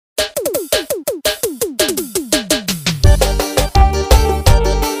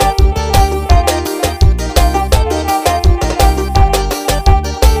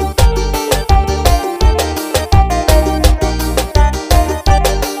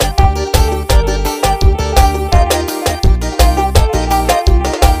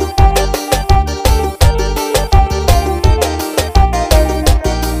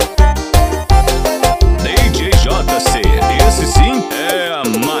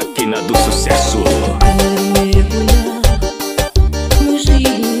máquina do sucesso. Quero mergulhar nos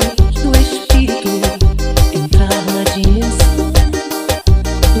rios do Espírito, entrar na dimensão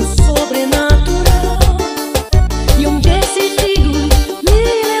do sobrenatural. E onde esses rios me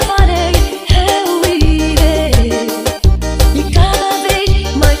levarei, eu irei. E cada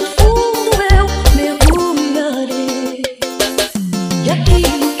vez mais fundo eu mergulharei. E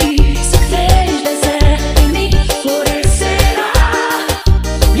aquilo que se fez deserto em mim florescerá.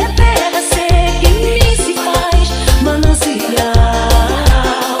 E a terra seca em mim se faz manancial.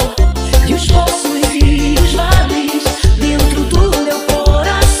 E os poços e os vales dentro do meu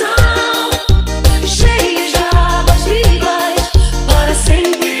coração, cheios de águas vivas, para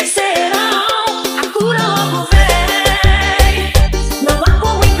sempre serão. A cura logo vem, não há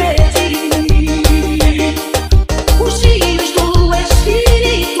como impedir. Os rios do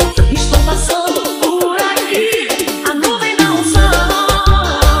Espírito estão passando por aqui. A nuvem da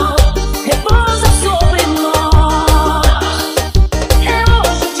unção repousa sobre nós. É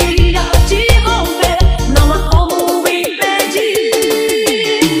hoje o dia de romper, não há como impedir.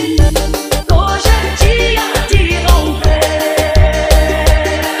 Hoje é dia de romper.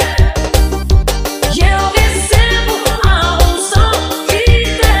 E eu recebo a unção de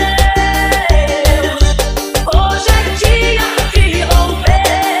Deus. Hoje é dia de romper.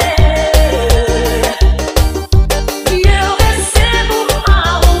 E eu recebo a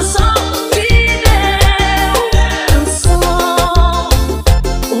unção de Deus.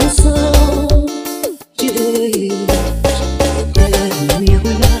 Unção de Deus. Quero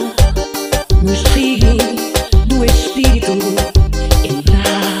mergulhar nos rios do Espírito,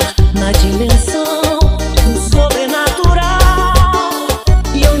 entrar na dimensão do sobrenatural.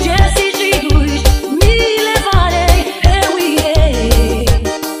 E onde esses rios me levarei, eu irei.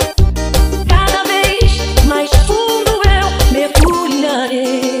 Cada vez mais fundo eu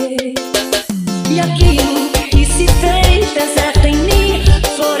mergulharei. E aquilo que se fez deserto em mim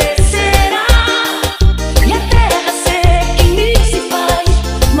florescerá. E a terra seca em mim se faz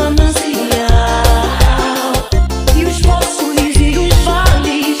manancial. E os poços e os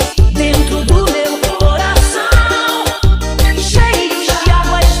vales dentro do meu coração, cheios de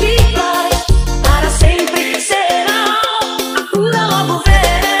águas vivas, para sempre serão. A cura logo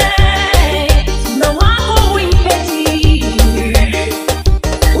vem, não há como impedir.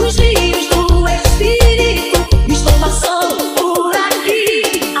 Os rios do Espírito estão passando por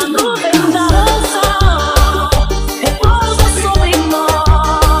aqui. A nuvem da unção repousa sobre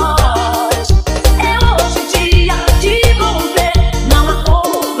nós. É hoje o dia de romper, não há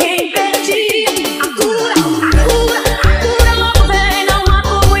como impedir. A cura logo vem, não há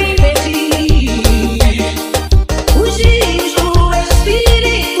como impedir. Os rios do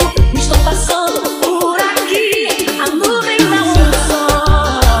Espírito estão passando por aqui. A nuvem da unção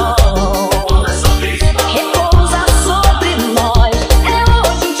repousa sobre nós. É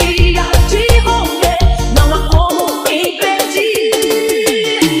hoje o dia de romper, não há como impedir.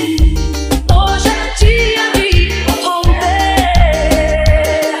 Hoje é dia de romper.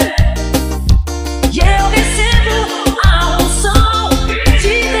 E eu recebo a unção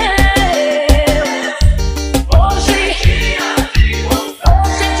de Deus. Hoje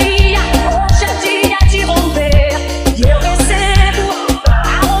é dia de romper. E eu recebo a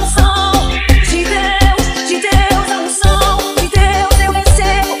unção de Deus, a unção de Deus eu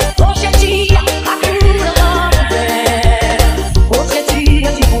recebo. Hoje é dia, a cura logo vem. Hoje é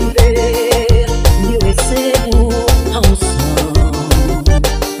dia de romper. E eu recebo a unção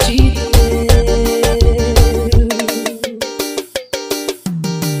de Deus.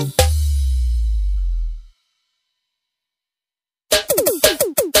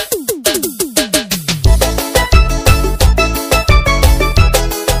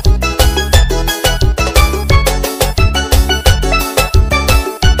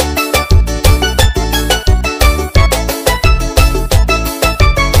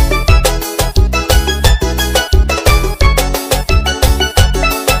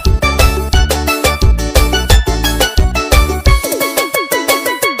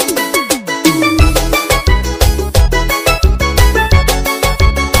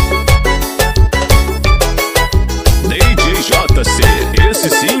 DJ JC, esse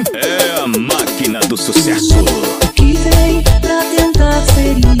sim é a máquina do sucesso. Que vem pra tentar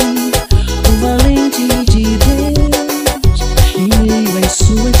ferir o valente de Deus em meio às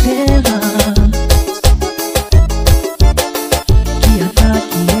suas guerras. Que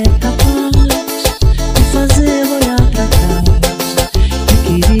ataque é capaz de fazer olhar pra trás e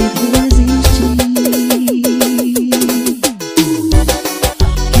querer resistir.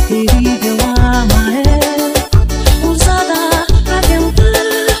 Que terrível arma é usada pra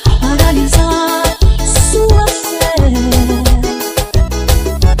tentar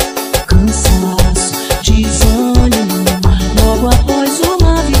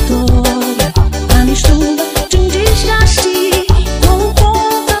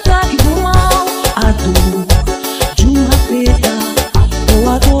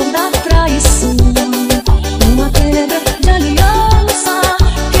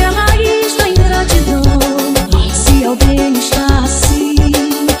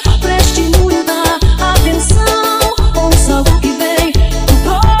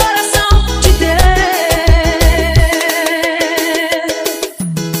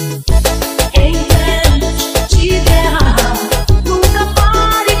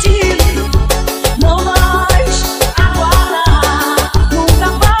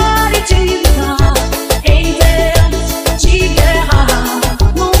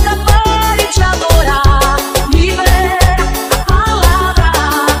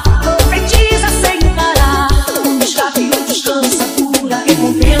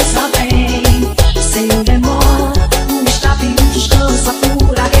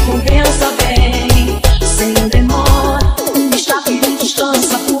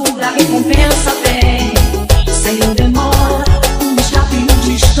recompensa vem, sem demora, um escape e um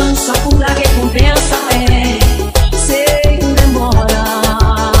descanso, a pura recompensa vem, sem demora.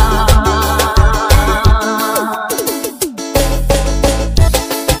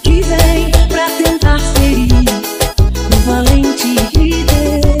 Que vem pra tentar ferir o valente de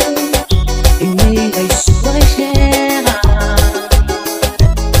Deus em meio às suas guerras.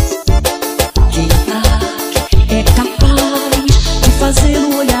 Quem ataque é capaz de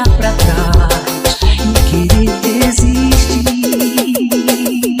fazê-lo olhar pra trás e querer desistir.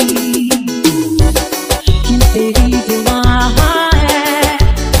 Que terrível arma é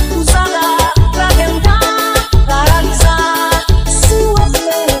usada pra tentar paralisar sua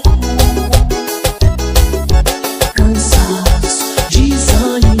fé. Cansaço,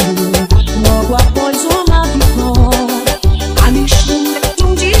 desânimo, logo após uma vitória, a mistura de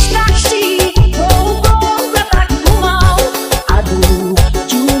um desgaste ou um contra-ataque do mal, a dor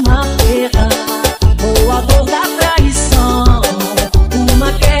de uma perda.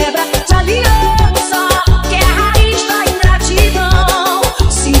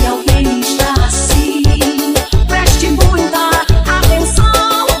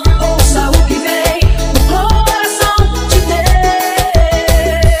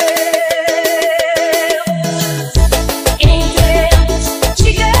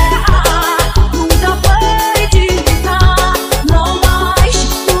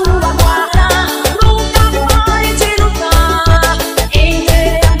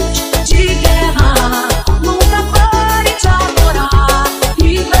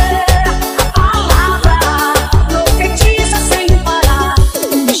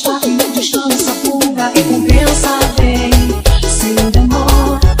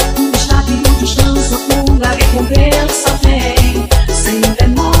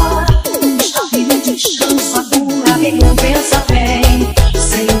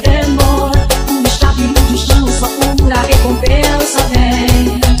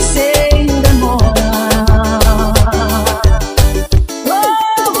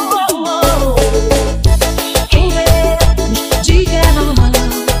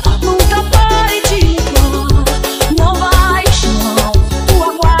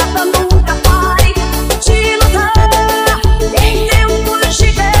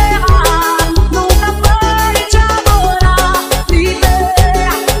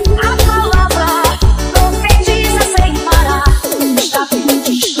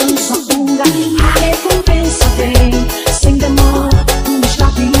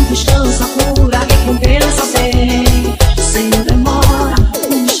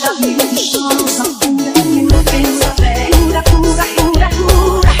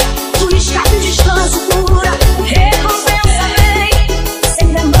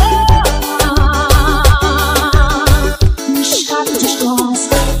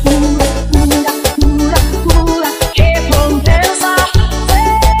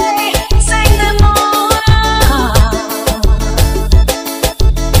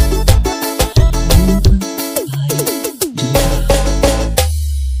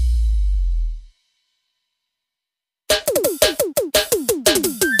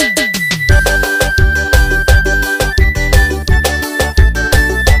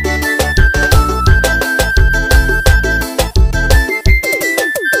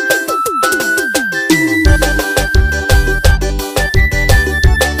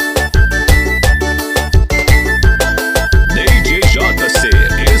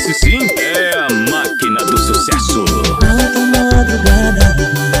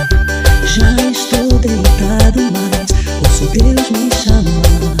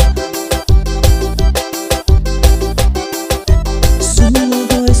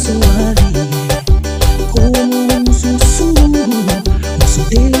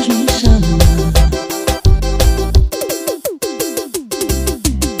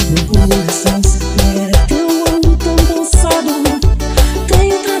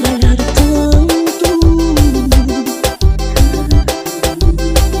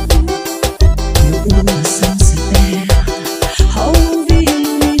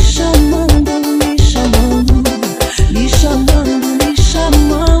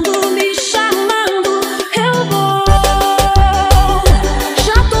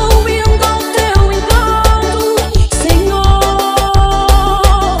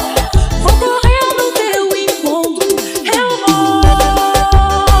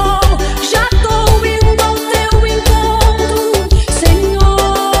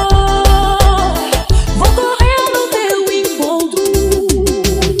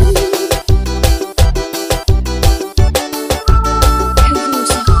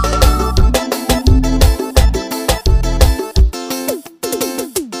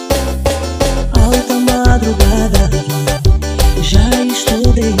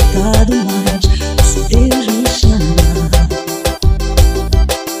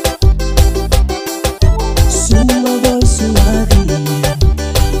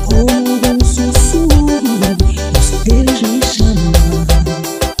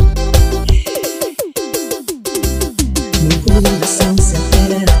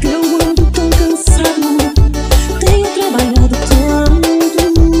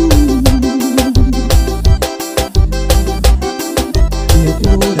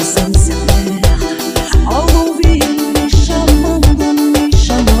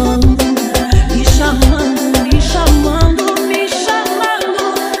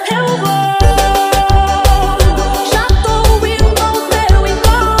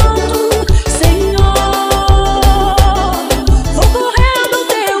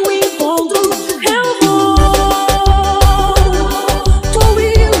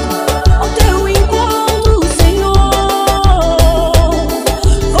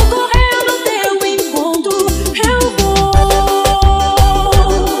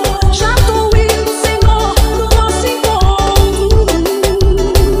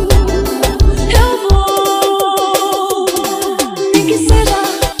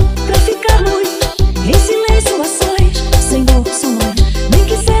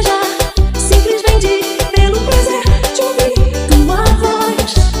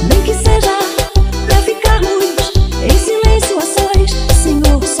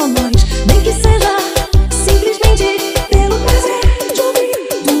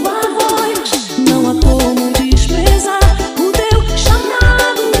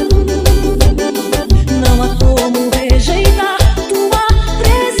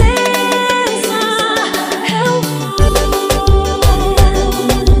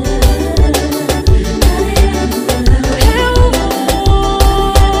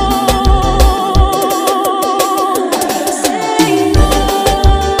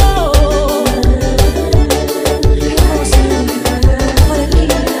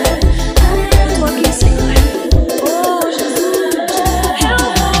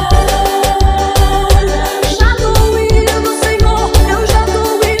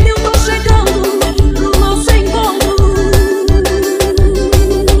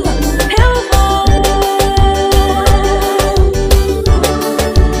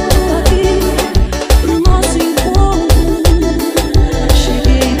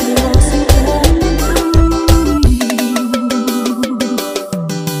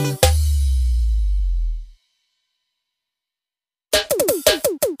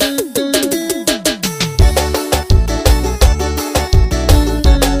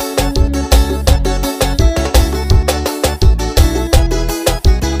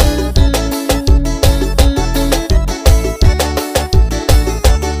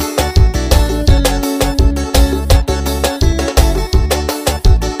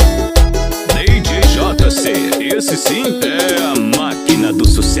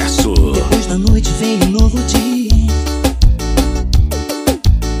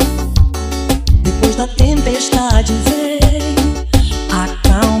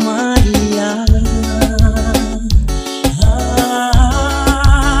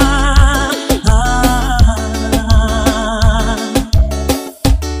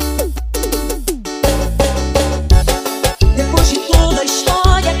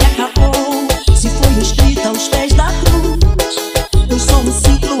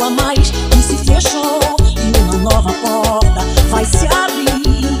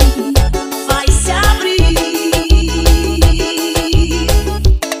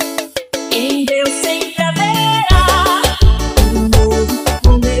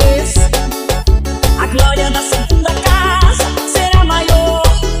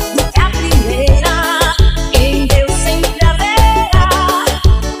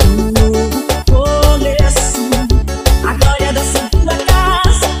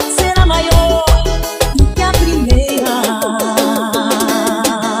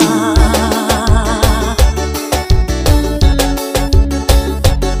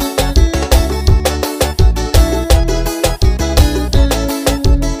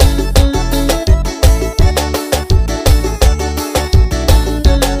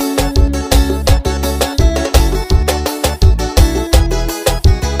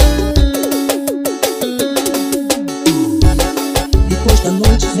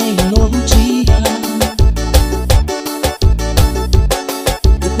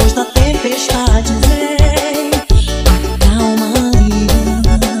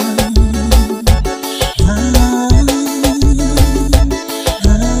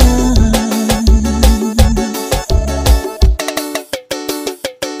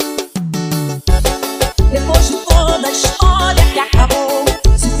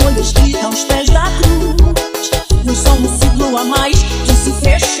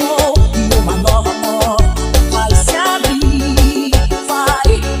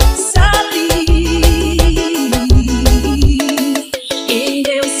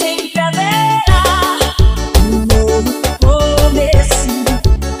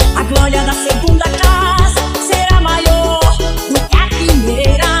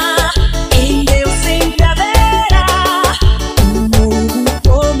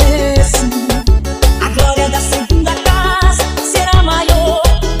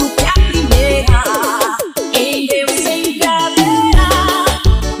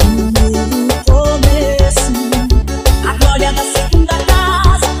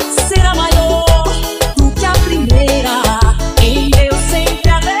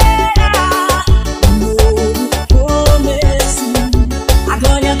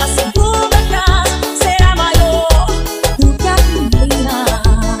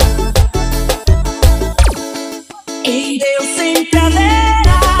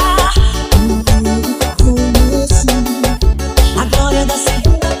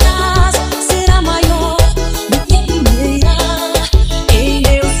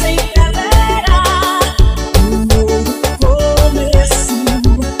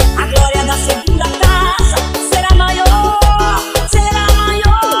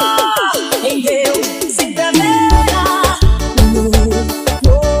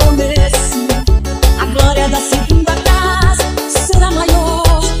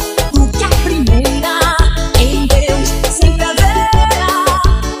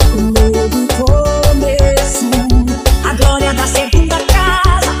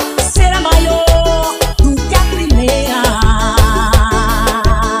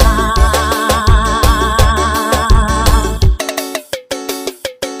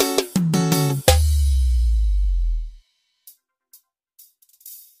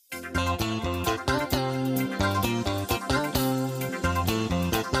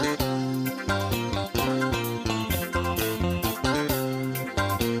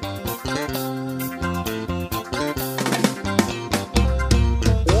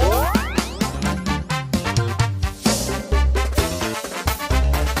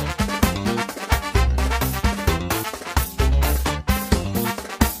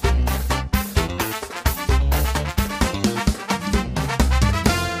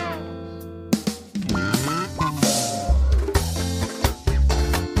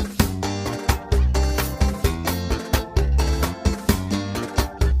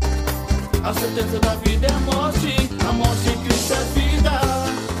 A certeza da vida é a morte em Cristo é vida.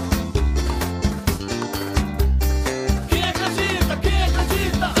 Quem acredita? Quem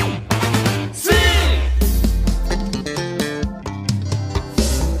acredita? Sim!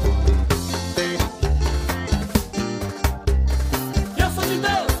 Eu sou de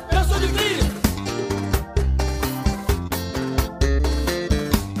Deus, eu sou de Cristo.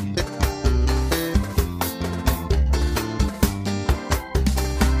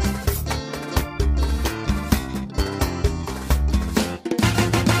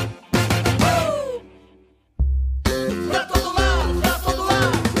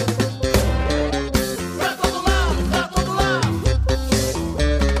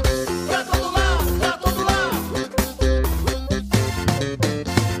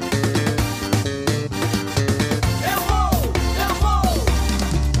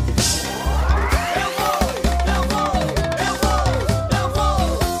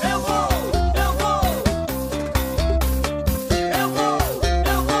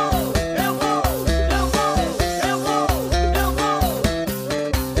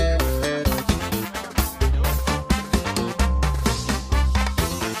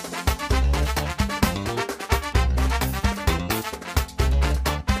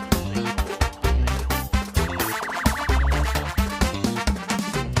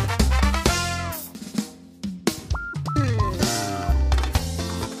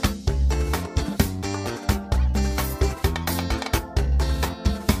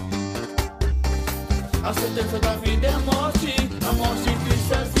 A certeza da vida é a morte